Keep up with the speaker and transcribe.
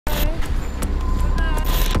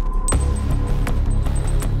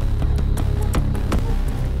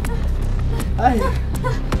Look!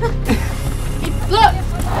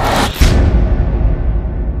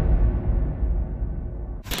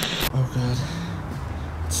 Oh god.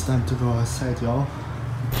 It's time to go outside, y'all.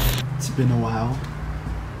 It's been a while.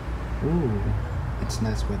 Ooh, it's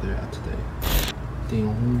nice weather out today.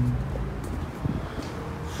 Damn.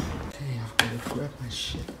 Okay, I've got to grab my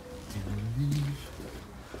shit and leave.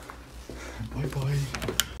 Bye bye.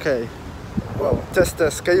 Okay, well,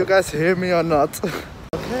 test. Can you guys hear me or not?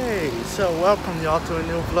 Okay, so welcome y'all to a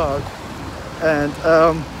new vlog. And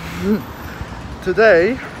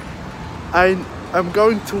today I'm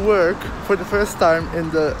going to work for the first time in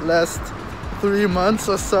the last 3 months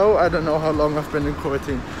or so. I don't know how long I've been in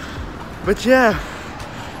quarantine. But yeah,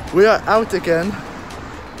 we are out again.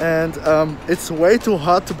 And it's way too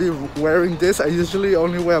hot to be wearing this. I usually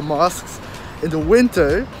only wear masks in the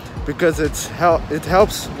winter because it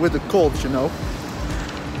helps with the cold, you know.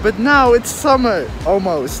 But now it's summer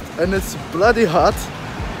almost and it's bloody hot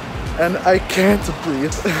and I can't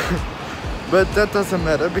breathe. But that doesn't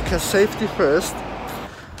matter because safety first.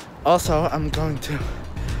 Also, I'm going to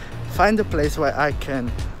find a place where I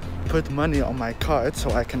can put money on my card so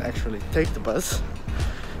I can actually take the bus.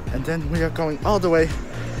 And then we are going all the way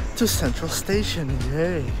to Central Station.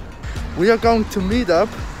 Yay! We are going to meet up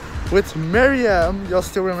with Meryem. You'll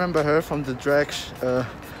still remember her from the drag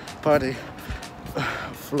party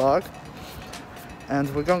vlog. And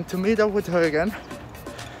we're going to meet up with her again.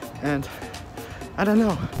 And I don't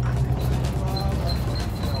know.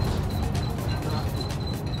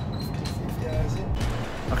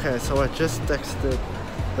 Okay, so I just texted,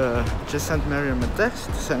 just sent Meryem a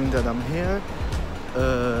text saying that I'm here.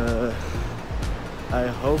 I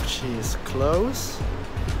hope she is close.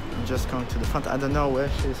 I'm just going to the front. I don't know where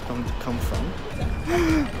she's going to come from.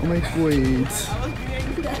 Oh my god.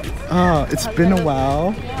 Oh, it's been a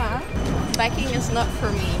while. Yeah. Biking is not for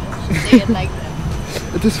me. Say it like that.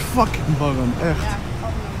 Het is fucking warm, echt. Ja,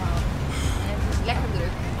 abnormaal. En het is lekker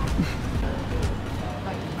druk.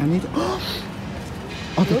 I need...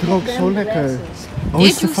 Oh, dat rookt zo lekker. Oh,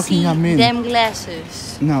 it's the fucking yamin. Damn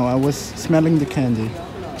glasses. No, I was smelling the candy.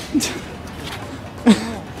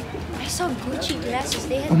 I saw Gucci glasses.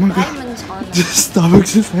 They had Oh my god. diamonds on them. De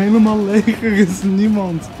Starbucks is helemaal leeg. Er is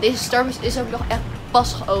niemand. Deze Starbucks is ook nog echt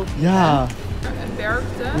pas geopend. Ja. Het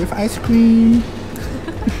werkte. We have ice cream.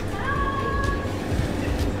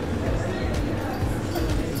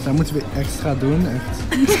 Daar moeten we extra doen,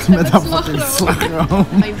 echt. Met dat fucking slagroom.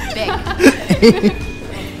 Mijn bek.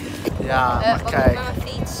 Ja, maar kijk. Met mijn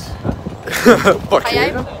fiets. Pak Ga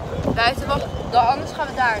jij buiten wachten? Dan anders gaan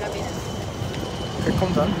we daar naar binnen. Kijk,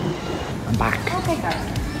 kom dan. Een bak. Oh, kijk daar.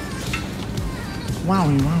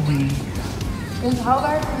 Wowie, wowie. Onthoud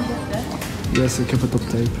waar het in zit, hè? Yes, ik heb het op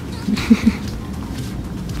tape.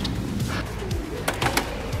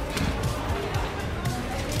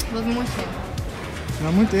 Wat moet je?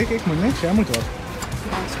 Nou moet ik? Ik moet niks. Jij moet wat. Ja,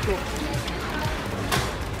 dat is klopt.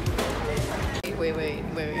 Wait.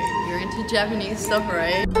 You're into Japanese stuff,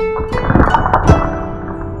 right?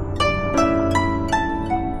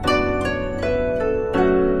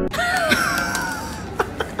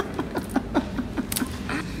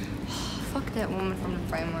 Fuck that woman from the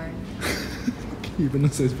Primark. Je bent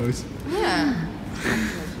nog steeds boos. Yeah.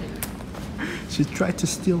 She tried to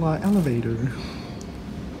steal our elevator.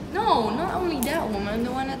 No, not only that woman,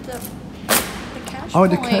 the one at the cash Oh,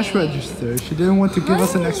 the point. cash register. She didn't want to give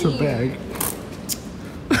us an extra bag.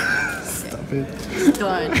 Stop it. It's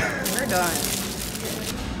done. We're done.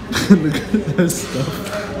 Look at that stuff.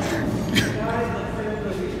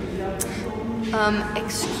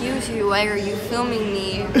 Excuse you, why are you filming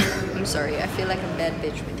me? I'm sorry, I feel like a bad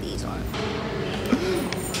bitch with these on.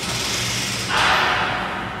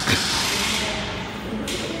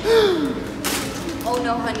 Oh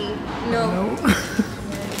no, honey. No.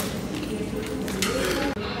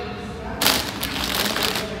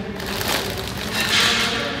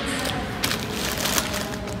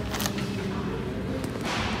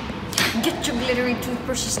 Get your glittery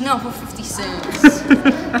toothbrushes now for 50 cents.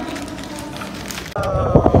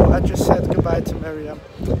 I just said goodbye to Meryem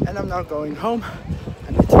and I'm now going home.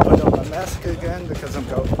 I need to put on my mask again because I'm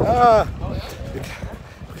going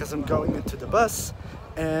because I'm going into the bus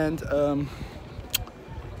and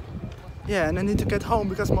yeah, and I need to get home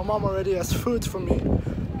because my mom already has food for me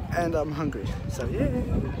and I'm hungry. So yeah.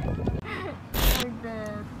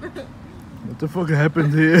 What the fuck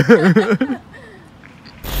happened here?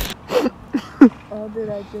 Oh, did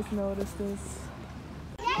I just notice this?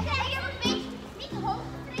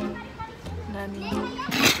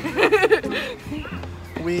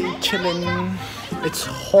 We chilling. It's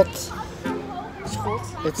hot.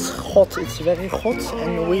 It's hot. It's very hot,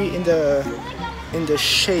 and we in the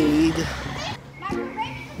shade.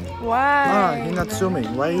 Why? Ah, you're not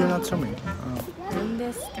zooming. Why are you not zooming?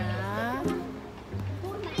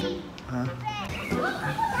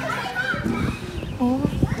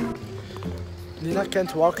 Nina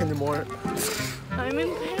can't walk anymore. I'm in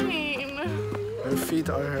pain. Her feet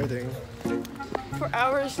are hurting. For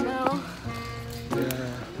hours now. Yeah.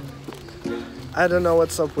 I don't know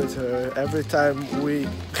what's up with her. Every time we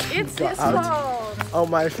It's go his out. fault. Oh,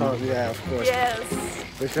 my fault. Yeah, of course. Yes.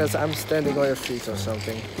 Because I'm standing on your feet or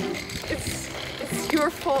something. It's your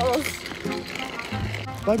fault.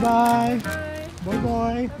 Bye bye. Bye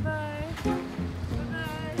bye. Bye.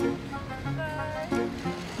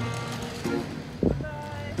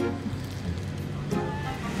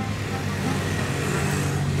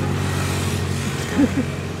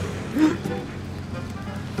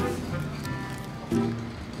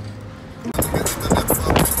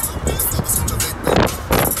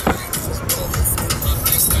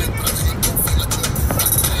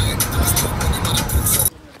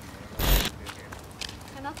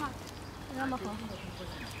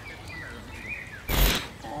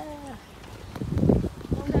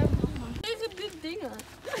 Deze dit dingen.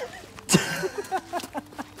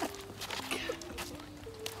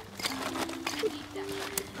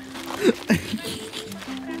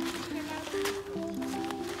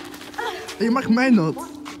 Je mag mij nat.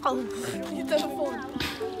 Oh, je telefoon.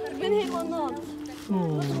 Ik ben helemaal nat.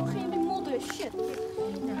 Dat is nog geen modder, shit.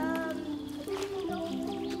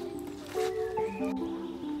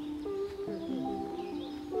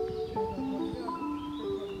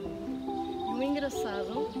 Muito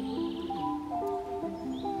engraçado.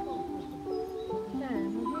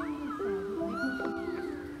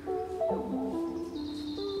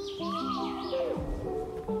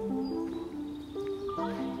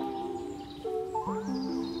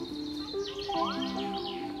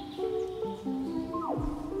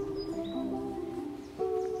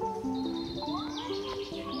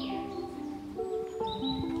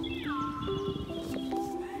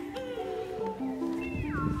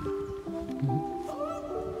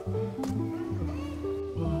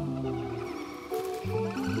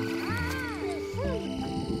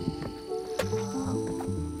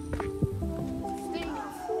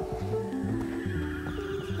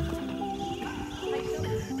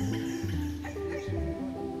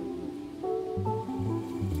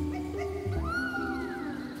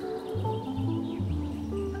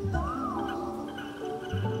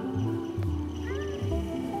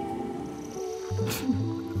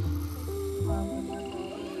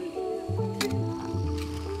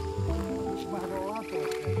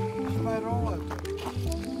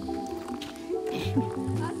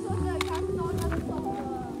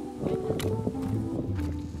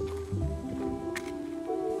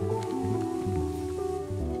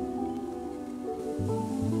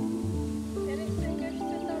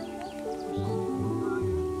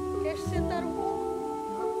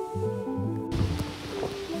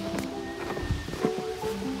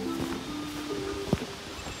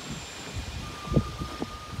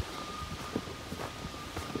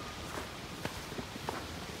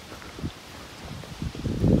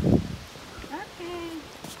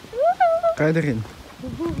 Ga je erin?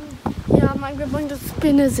 Ja, maar ik ben bang dat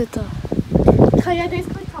spinnen zitten. Ga jij deze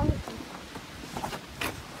kant handen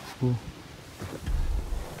doen?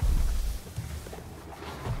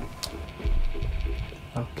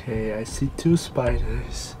 Okay, I see 2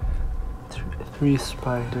 spiders. 3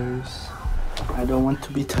 spiders. I don't want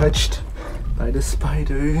to be touched by the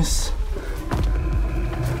spiders.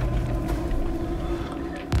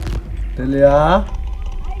 Lilia?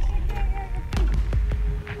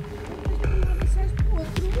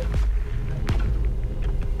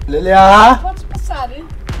 Lilia? Pode passar, hein?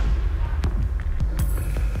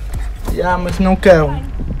 Ja, mas não quero.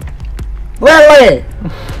 Lily!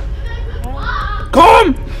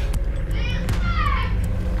 Kom!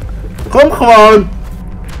 Kom gewoon!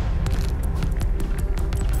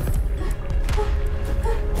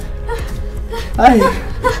 Ai!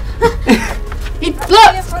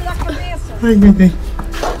 Ai, nee.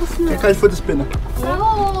 Kijk uit voor de spinnen.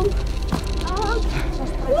 Waarom?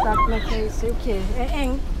 O quê? É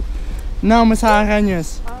eng. Nou, met haar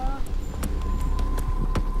aranhas.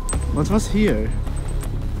 Wat was hier?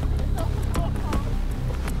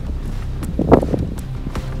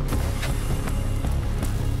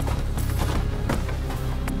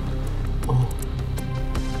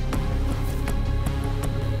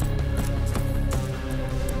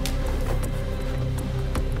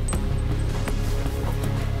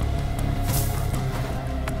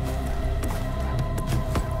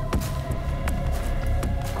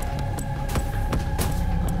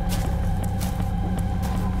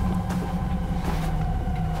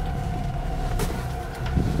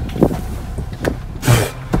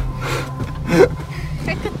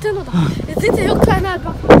 inderdaad. Het zit heel klein uit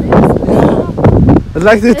het Het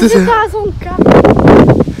lijkt er Er zit tussen. daar zo'n kaart.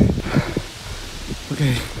 Oké.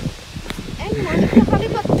 En man, ik zag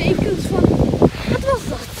alleen maar tekens van... Wat was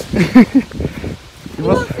dat? Je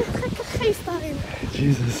was... Wat een gekke geest daarin.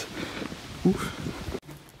 Jezus. Oef.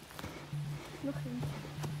 Nog één.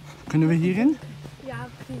 Kunnen we hierin? Ja,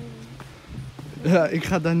 prima. Ja, ik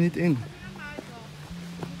ga daar niet in.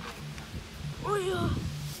 Oh ja.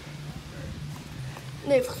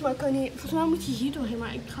 Nee, volgens mij kan je niet. Volgens mij moet je hier doorheen,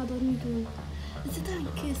 maar ik ga dat niet doen. Is dit daar een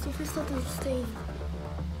kist of is dat een steen?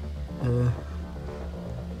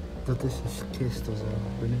 Dat is een kist of zo.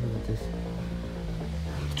 Ik weet niet wat het is.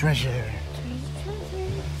 Treasure.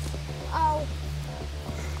 Auw.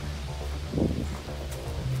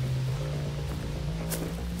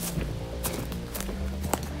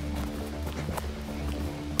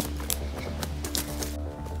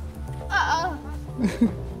 Ah.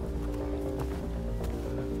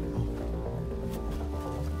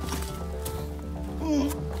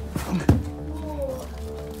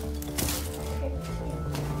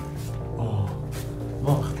 Oh,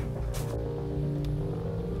 wacht.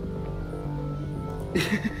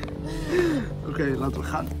 Oké, laten we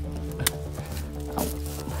gaan.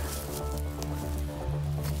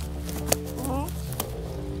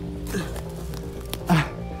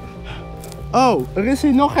 Oh, er is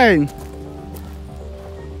hier nog één.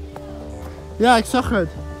 Ja, ik zag het.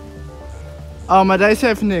 Oh, maar deze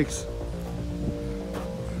heeft niks.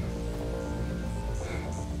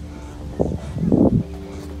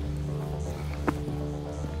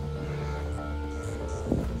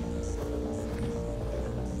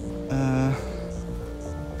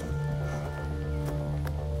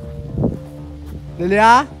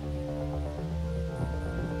 Lilia?